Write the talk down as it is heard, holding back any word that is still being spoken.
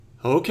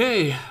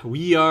Okay,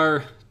 we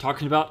are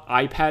talking about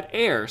iPad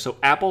Air. So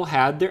Apple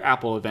had their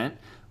Apple event.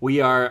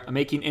 We are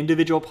making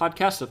individual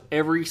podcasts of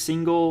every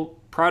single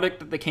product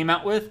that they came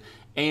out with,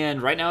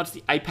 and right now it's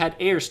the iPad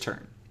Air's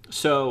turn.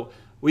 So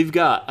we've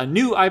got a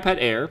new iPad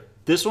Air.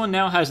 This one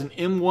now has an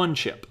M1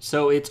 chip,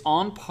 so it's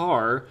on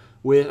par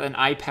with an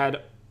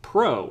iPad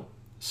Pro.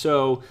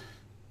 So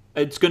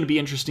it's going to be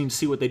interesting to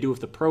see what they do with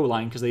the Pro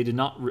line because they did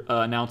not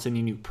announce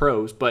any new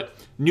Pros. But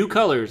new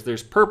colors,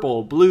 there's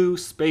purple, blue,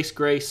 space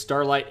gray,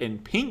 starlight,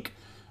 and pink.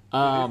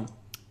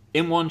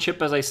 M1 chip,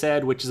 as I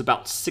said, which is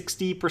about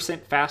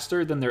 60%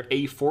 faster than their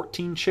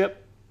A14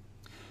 chip.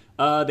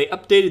 They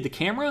updated the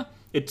camera.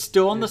 It's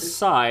still on the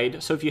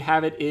side, so if you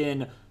have it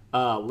in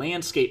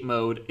landscape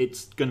mode,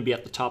 it's going to be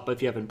at the top. But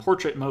if you have it in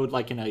portrait mode,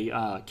 like in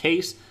a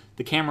case,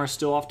 the camera is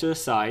still off to the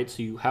side,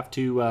 so you have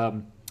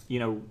to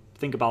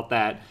think about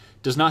that.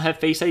 Does not have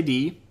Face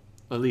ID.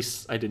 At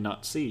least I did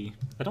not see.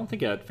 I don't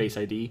think it had Face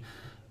ID.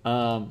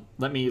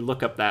 Let me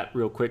look up that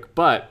real quick.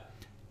 But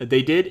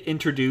they did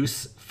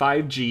introduce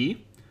 5G.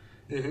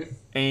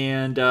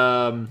 And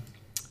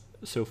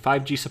so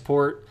 5G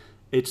support.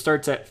 It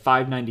starts at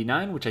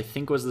 $599, which I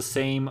think was the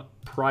same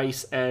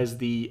price as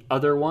the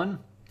other one.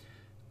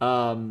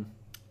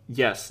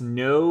 Yes,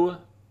 no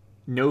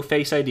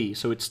Face ID.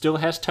 So it still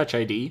has Touch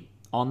ID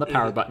on the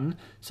power button.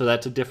 So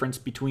that's a difference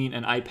between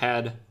an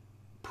iPad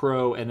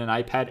Pro and an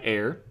iPad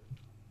Air.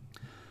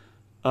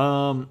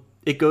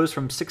 It goes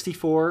from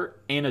 64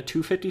 and a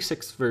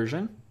 256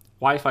 version,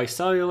 Wi-Fi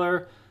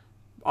cellular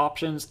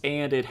options,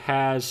 and it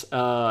has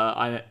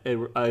an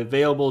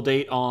available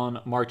date on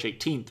March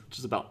 18th, which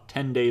is about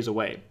 10 days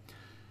away.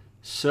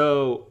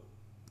 So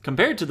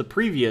compared to the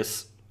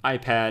previous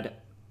iPad,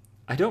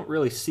 I don't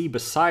really see,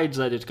 besides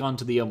that it's gone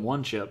to the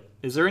M1 chip.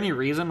 Is there any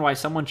reason why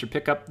someone should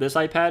pick up this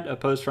iPad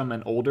opposed from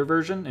an older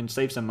version and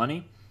save some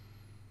money?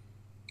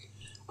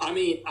 I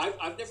mean,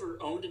 I've never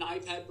owned an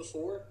iPad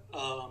before,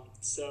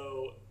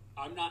 so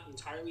I'm not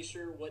entirely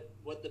sure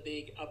what the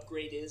big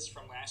upgrade is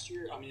from last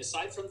year. I mean,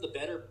 aside from the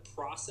better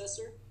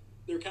processor,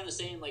 they're kind of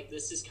saying, like,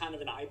 this is kind of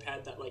an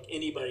iPad that, like,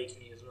 anybody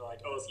can use. They're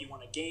like, oh, if you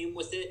want to game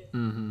with it,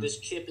 this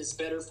chip is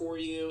better for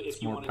you.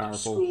 If you want to do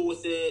school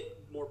with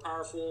it, more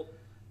powerful.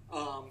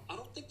 I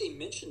don't think they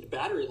mentioned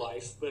battery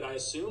life, but I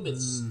assume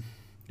it's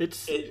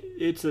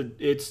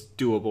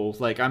doable.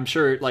 Like, I'm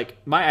sure, like,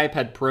 my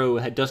iPad Pro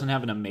doesn't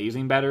have an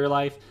amazing battery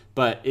life,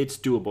 but it's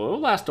doable. It'll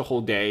last a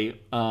whole day.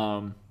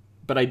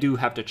 But I do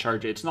have to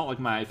charge it. It's not like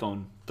my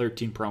iPhone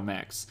 13 Pro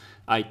Max.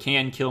 I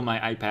can kill my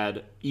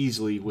iPad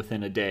easily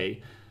within a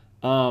day.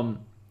 So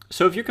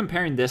if you're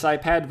comparing this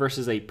iPad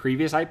versus a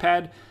previous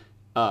iPad,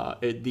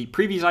 the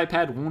previous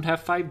iPad won't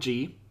have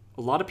 5G.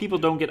 A lot of people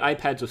don't get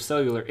iPads with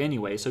cellular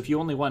anyway. So if you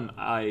only want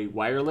a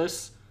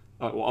wireless,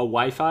 a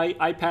Wi-Fi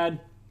iPad,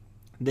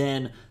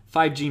 then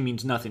 5G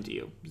means nothing to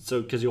you.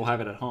 So because you'll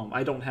have it at home.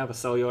 I don't have a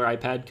cellular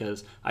iPad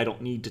because I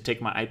don't need to take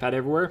my iPad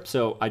everywhere.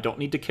 So I don't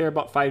need to care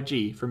about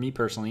 5G for me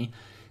personally.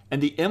 And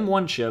the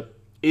M1 chip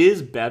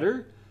is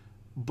better,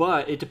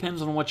 but it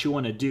depends on what you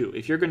want to do.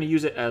 If you're going to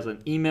use it as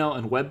an email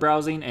and web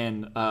browsing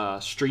and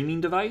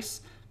streaming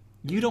device,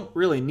 you don't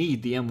really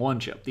need the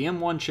M1 chip. The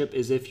M1 chip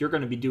is if you're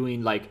going to be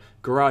doing like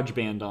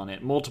GarageBand on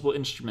it, multiple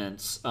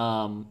instruments,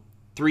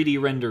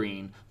 3D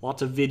rendering,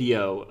 lots of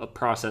video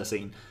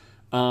processing.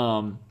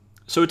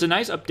 So it's a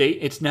nice update.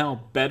 It's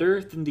now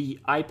better than the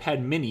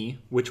iPad mini,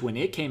 which when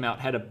it came out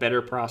had a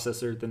better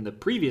processor than the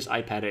previous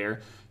iPad Air.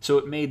 So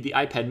it made the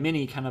iPad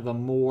mini kind of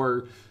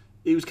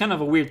it was kind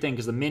of a weird thing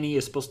because the mini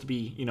is supposed to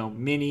be,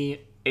 mini,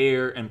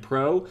 Air, and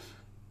Pro.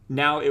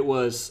 Now it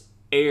was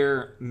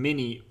Air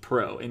Mini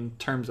Pro in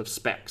terms of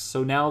specs.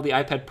 So now the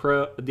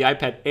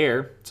iPad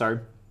Air,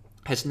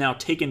 has now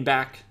taken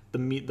back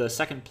the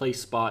second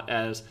place spot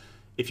as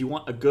if you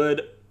want a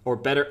good or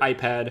better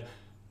iPad,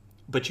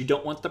 but you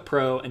don't want the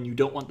Pro and you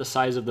don't want the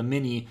size of the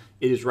Mini,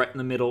 it is right in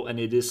the middle and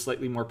it is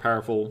slightly more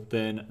powerful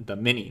than the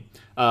Mini.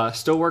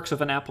 Still works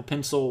with an Apple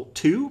Pencil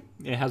 2.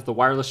 It has the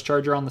wireless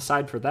charger on the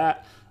side for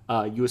that.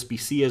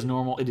 USB-C as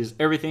normal. It is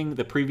everything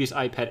the previous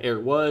iPad Air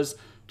was,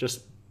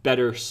 just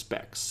better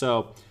specs.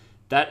 So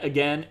that,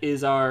 again,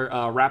 is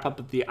our wrap-up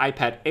of the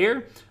iPad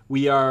Air.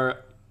 We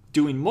are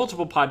doing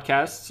multiple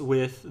podcasts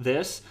with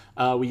this.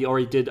 We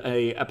already did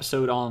an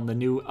episode on the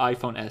new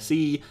iPhone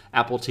SE,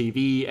 Apple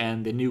TV,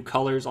 and the new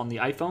colors on the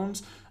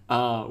iPhones.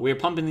 We're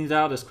pumping these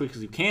out as quick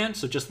as you can,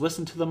 so just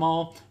listen to them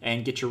all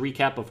and get your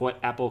recap of what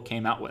Apple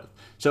came out with.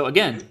 So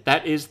again,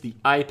 that is the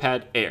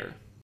iPad Air.